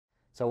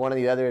So one of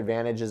the other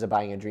advantages of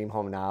buying a dream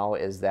home now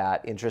is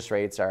that interest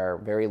rates are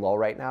very low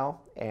right now,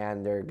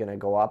 and they're going to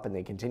go up, and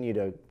they continue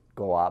to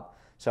go up.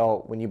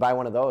 So when you buy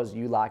one of those,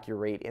 you lock your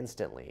rate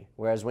instantly.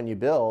 Whereas when you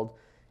build,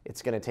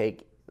 it's going to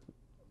take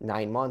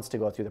 9 months to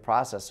go through the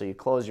process. So you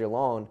close your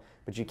loan,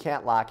 but you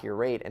can't lock your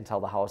rate until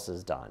the house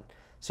is done.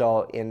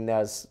 So in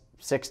those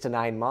 6 to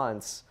 9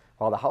 months,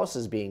 while the house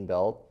is being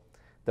built,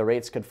 the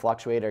rates could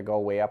fluctuate or go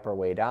way up or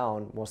way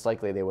down. Most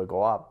likely they would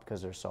go up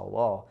because they're so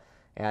low.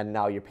 And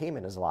now your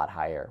payment is a lot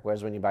higher.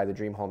 Whereas when you buy the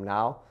dream home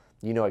now,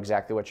 you know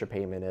exactly what your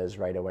payment is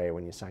right away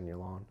when you sign your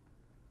loan.